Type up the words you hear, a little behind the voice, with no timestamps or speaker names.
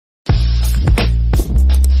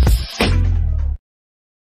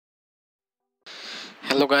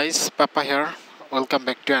Hello guys, Papa here. Welcome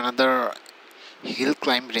back to another hill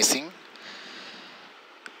climb racing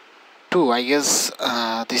 2. I guess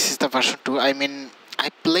this is the version 2. I mean, I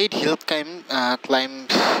played hill climb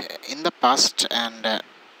in the past, and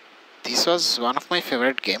this was one of my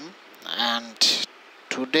favorite game. And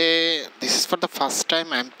today, this is for the first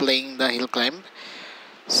time I'm playing the hill climb.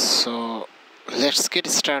 So let's get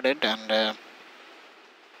started. And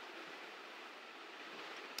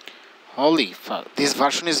holy fuck, this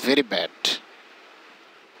version is very bad.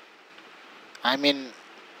 I mean,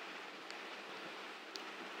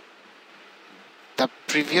 the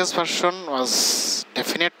previous version was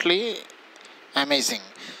definitely amazing.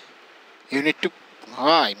 You need to.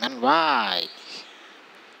 Why, man? Why?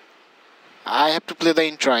 I have to play the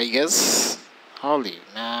intro, I guess. Holy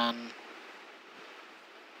man.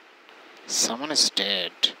 Someone is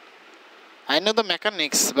dead. I know the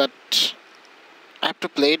mechanics, but I have to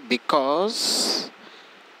play it because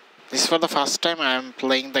this is for the first time I am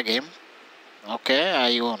playing the game. Okay,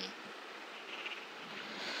 I won.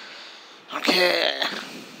 Okay.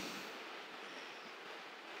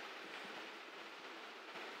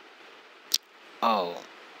 Oh,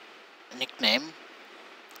 nickname.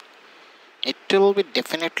 It will be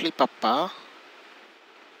definitely Pappa.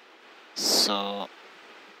 So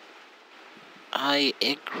I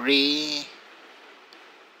agree.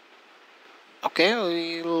 Okay,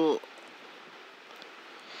 we'll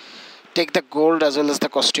take the gold as well as the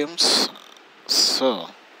costumes. So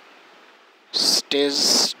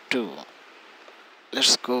stage 2.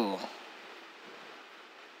 Let's go.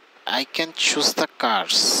 I can choose the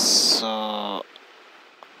cars. So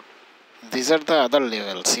these are the other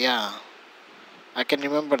levels. Yeah, I can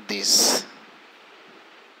remember this.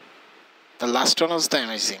 The last one was the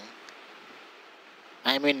amazing.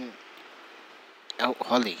 I mean, oh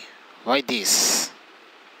holy, why this?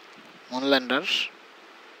 Moonlander.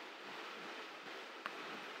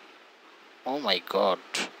 Oh my god.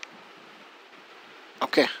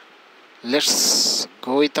 Okay, let's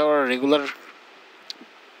go with our regular.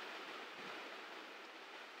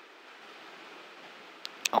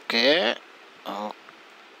 Okay. Oh.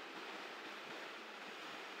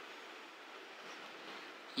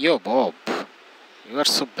 Yo, Bob, you are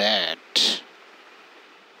so bad.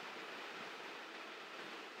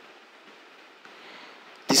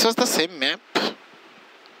 This was the same map.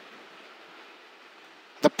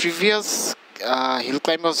 The previous hill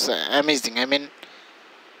climb was amazing. I mean,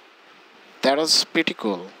 that was pretty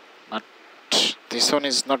cool. But this one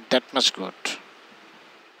is not that much good.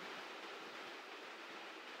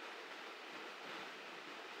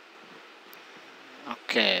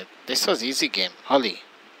 Okay, this was easy game. Holy.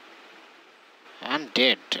 I'm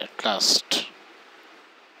dead at last.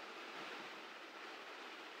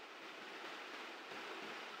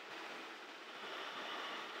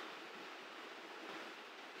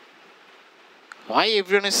 Why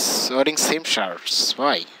everyone is wearing same shirts?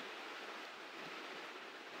 Why?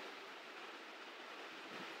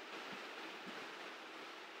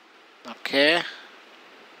 Okay.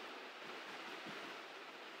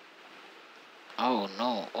 Oh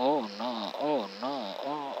no, oh no, oh no,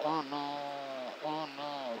 oh no, oh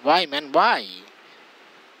no. Why, man, why?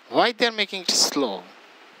 Why they're making it slow?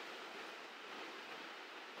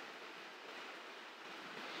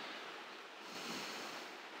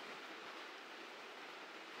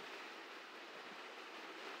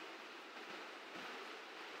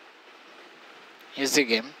 Here's the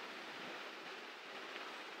game.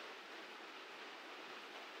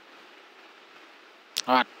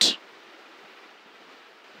 What?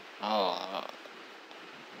 Oh.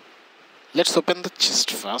 Let's open the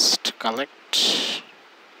chest first. Collect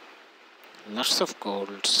lots of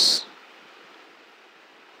golds.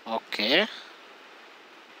 Okay.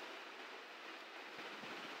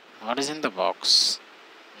 What is in the box?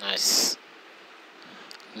 Nice.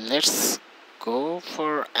 Let's go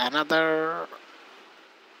for another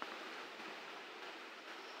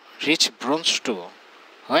rich bronze 2.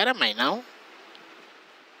 Where am I now?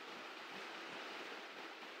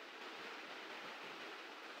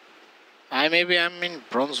 Maybe I'm in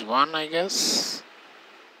bronze 1, I guess.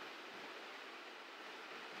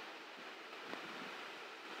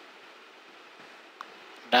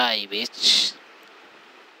 Die, bitch.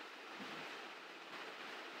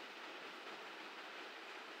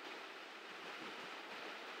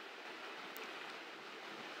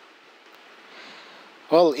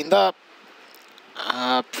 Well, in the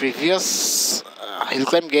previous hill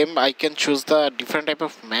climb game, I can choose the different type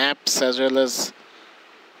of maps as well as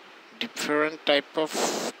different type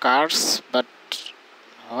of cars, but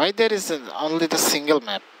why there is only the single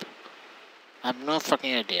map? I have no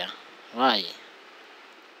fucking idea. Why?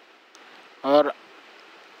 Or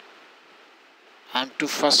I'm too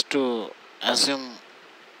fast to assume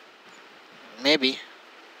maybe.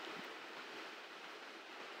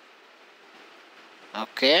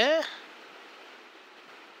 Okay.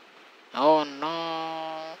 Oh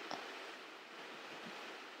no.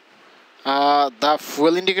 The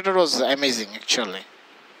fuel indicator was amazing actually.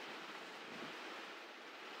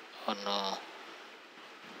 Oh no.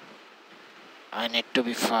 I need to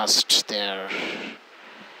be fast there.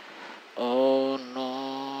 Oh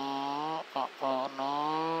no. Oh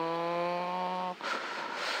no.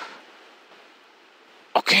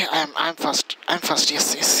 Okay, I'm fast. I'm fast.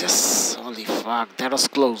 Yes, yes, yes. Holy fuck, that was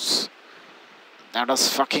close. That was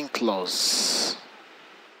fucking close.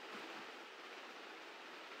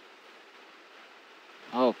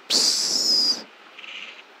 Oops.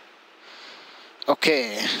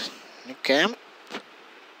 Okay. New camp.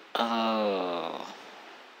 Oh.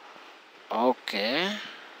 Okay.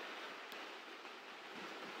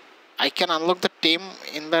 I can unlock the team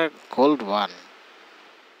in the gold one.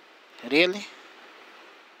 Really?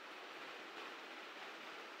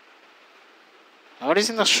 What is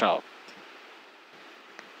in the shop?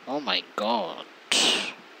 Oh my god.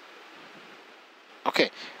 Okay,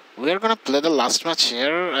 we are gonna play the last match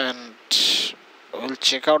here and we'll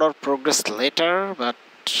check out our progress later, but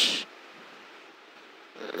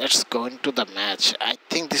let's go into the match. I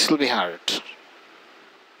think this will be hard.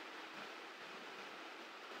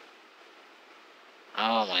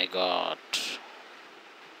 Oh my god.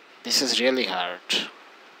 This is really hard.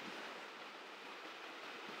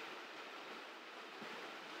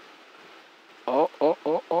 Oh, oh,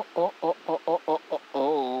 oh, oh, oh, oh, oh, oh, oh, oh,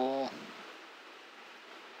 oh.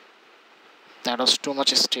 That was too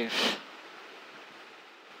much stiff.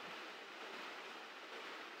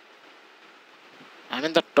 I'm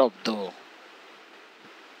in the top though.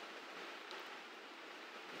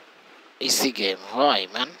 Easy game. Why,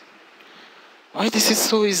 man? Why this is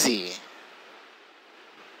so easy?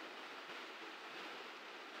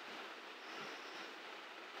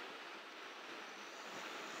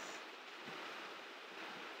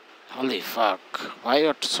 Holy fuck. Why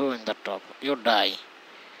you're so in the top? You die.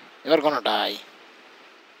 You're gonna die.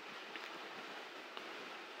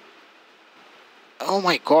 Oh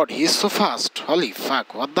my god, he's so fast. Holy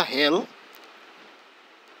fuck, what the hell?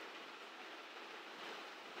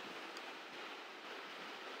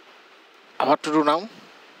 What to do now?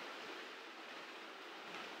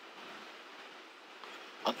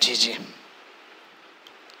 Oh, GG.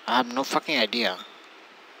 I have no fucking idea.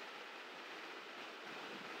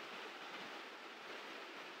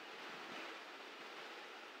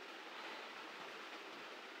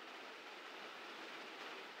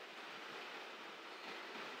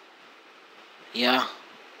 Yeah.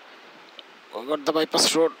 We got the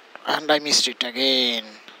bypass road and I missed it again.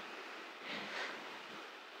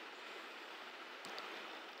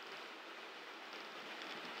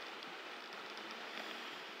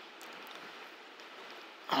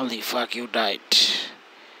 Holy fuck, you died.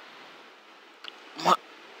 My,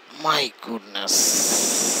 my goodness.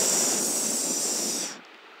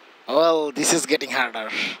 Well, this is getting harder.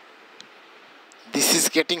 This is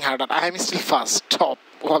getting harder. I am still fast. Top.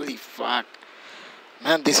 Holy fuck.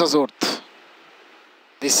 Man, this was worth.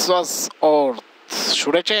 This was worth.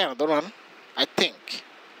 Should I try another one? I think.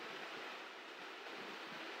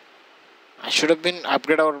 I should have been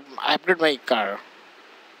upgrade my car.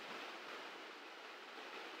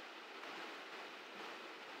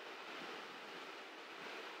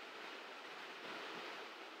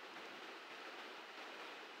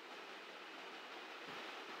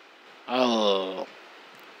 Oh.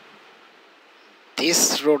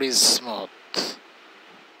 This road is smooth.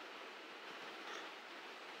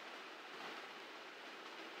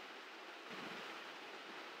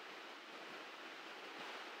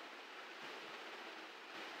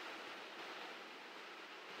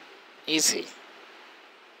 Easy.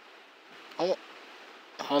 Oh,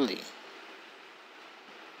 holy.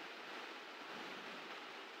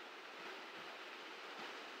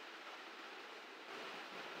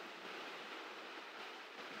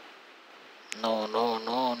 No, no,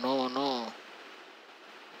 no, no, no.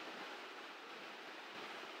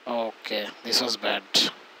 Okay, this was bad.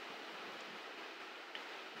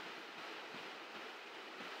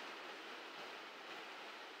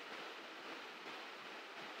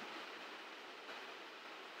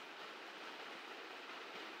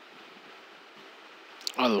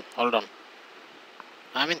 Well, hold on.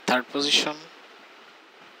 I'm in third position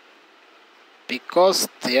because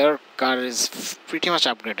their car is pretty much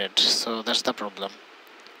upgraded, so that's the problem.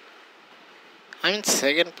 I'm in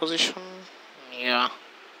second position. Yeah,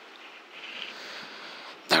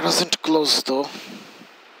 That wasn't close though.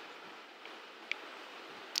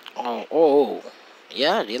 Oh,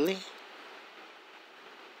 yeah, really?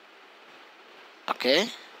 Okay.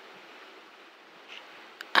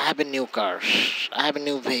 I have a new car. I have a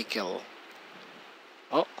new vehicle.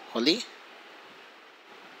 Oh, Holly?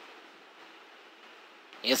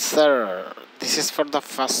 Yes, sir. This is for the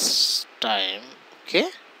first time. Okay.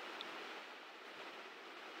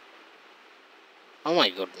 Oh my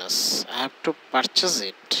goodness. I have to purchase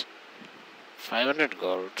it. 500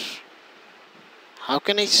 gold. How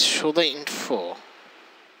can I show the info?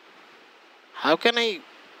 How can I...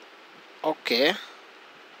 Okay.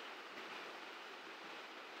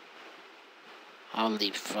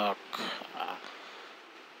 Holy fuck.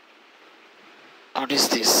 What is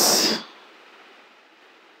this?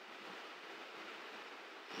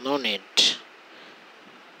 No need.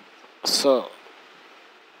 So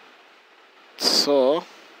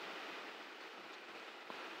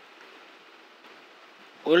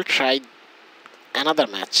we'll try another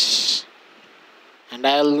match and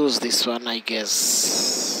I'll lose this one, I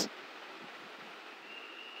guess.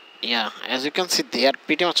 Yeah, as you can see, they are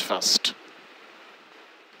pretty much fast.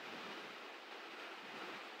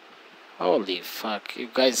 Holy fuck, you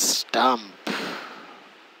guys dump.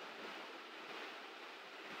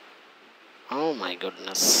 Oh my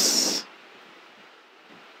goodness.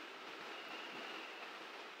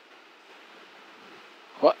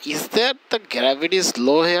 What is that? The gravity is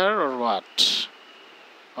low here or what?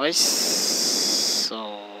 Why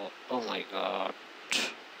so? Oh my god.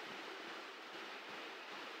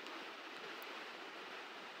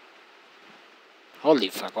 Holy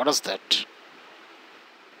fuck, what is that?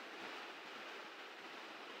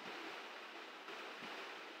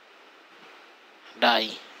 Die.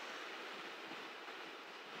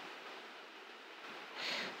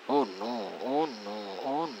 Oh no, oh no,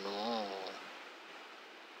 oh no.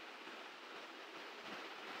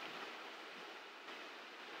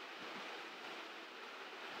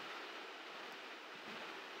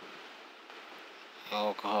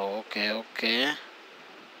 Oh, okay, okay.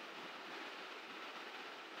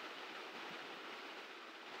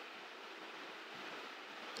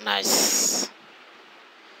 Nice.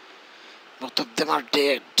 Both of them are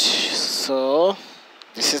dead. So,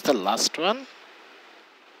 this is the last one.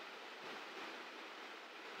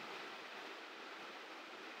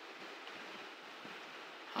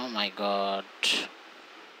 Oh my god.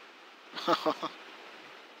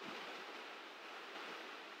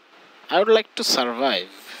 I would like to survive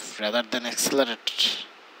rather than accelerate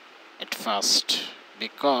it fast.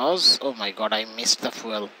 Because, oh my god, I missed the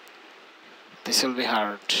fuel. This will be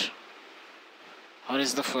hard. Where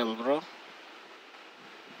is the fuel, bro?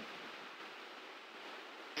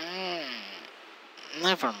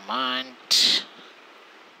 Never mind.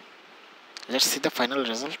 Let's see the final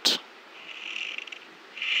result.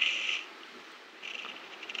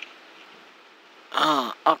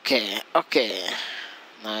 Okay, okay.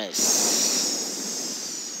 Nice.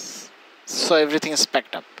 So everything is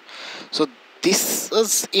packed up. So this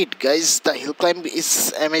is it, guys. The hill climb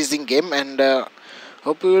is amazing game, and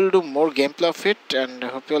hope we will do more gameplay of it, and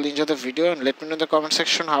hope you all enjoy the video, and let me know in the comment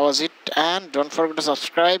section how was it, and don't forget to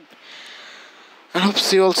subscribe, and hope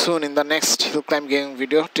see you all soon in the next hill climb gaming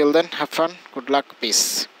video. Till then, have fun, good luck,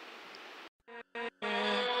 peace.